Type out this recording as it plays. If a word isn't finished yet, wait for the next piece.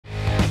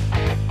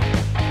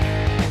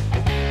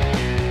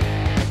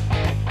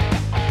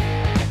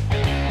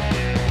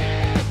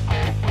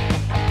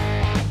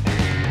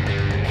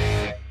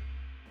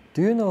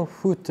Do you know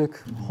who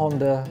took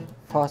Honda's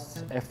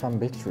first F1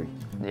 victory?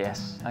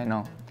 Yes, I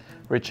know.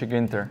 Richie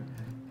Günther,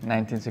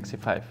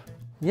 1965.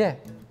 Yeah,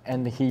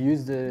 and he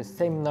used the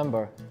same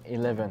number,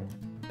 11.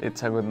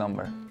 It's a good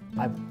number.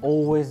 I've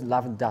always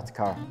loved that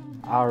car,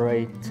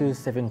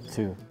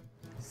 RA272.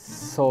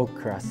 So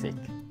classic.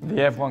 The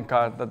F1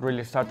 car that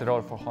really started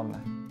all for Honda.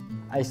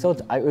 I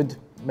thought I would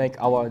make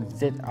our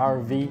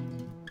ZR-V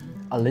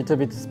a little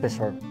bit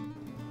special.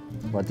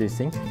 What do you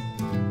think?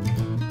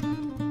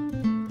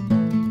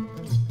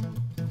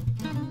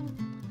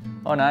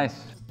 Oh,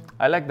 nice.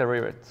 I like the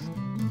rivets.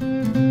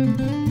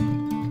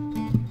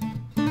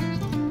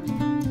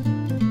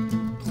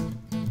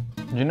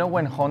 You know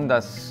when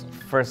Honda's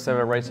first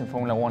ever race in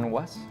Formula 1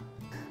 was?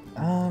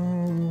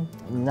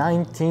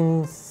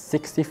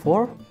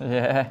 1964?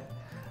 Yeah,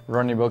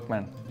 Ronnie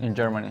Buchmann in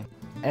Germany.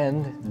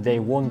 And they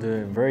won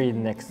the very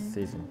next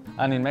season.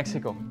 And in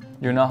Mexico.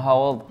 You know how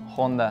old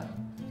Honda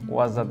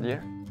was that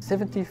year?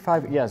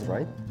 75 years,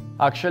 right?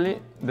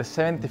 Actually, the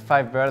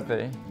 75th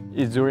birthday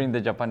is during the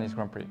Japanese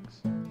Grand Prix.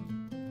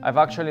 I've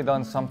actually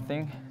done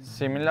something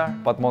similar,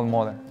 but more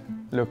modern.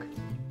 Look.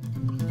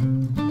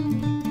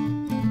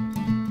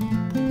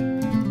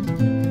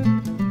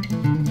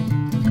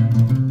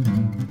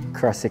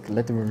 Classic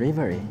letter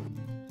livery.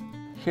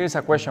 Here's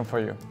a question for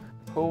you.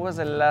 Who was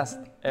the last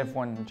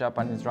F1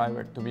 Japanese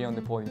driver to be on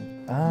the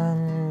podium?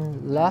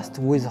 Last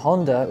with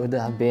Honda would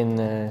have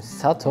been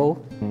Sato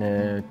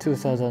in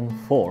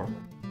 2004.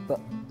 But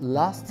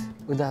last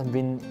would have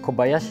been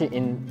Kobayashi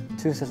in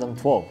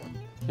 2012.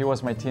 He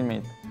was my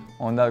teammate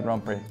on that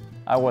Grand Prix.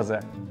 I was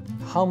there.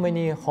 How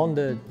many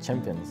Honda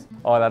champions?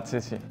 Oh, that's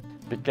easy.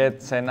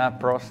 Piquet, Senna,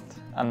 Prost,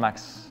 and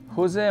Max.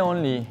 Who's the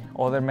only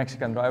other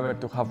Mexican driver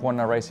to have won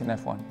a race in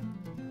F1?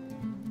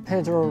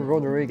 Pedro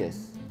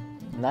Rodriguez,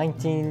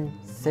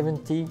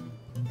 1970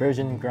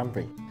 Belgian Grand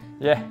Prix.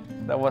 Yeah,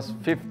 that was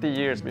 50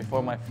 years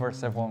before my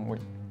first F1 win.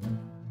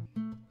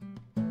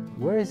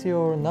 Where is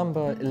your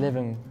number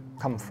 11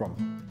 come from?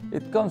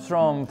 It comes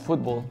from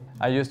football.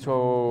 I used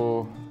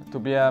to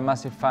be a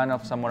massive fan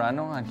of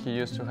Zamorano, and he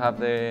used to have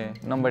the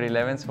number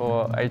 11,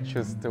 so I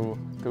choose to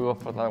go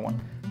for that one.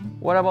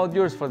 What about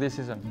yours for this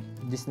season?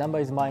 This number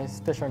is my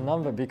special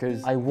number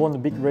because I won a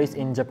big race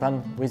in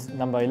Japan with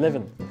number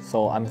 11.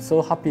 So I'm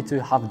so happy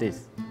to have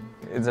this.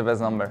 It's the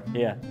best number.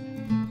 Yeah.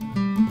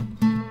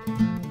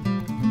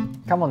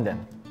 Come on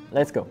then,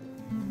 let's go.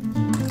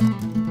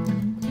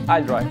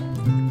 I'll drive.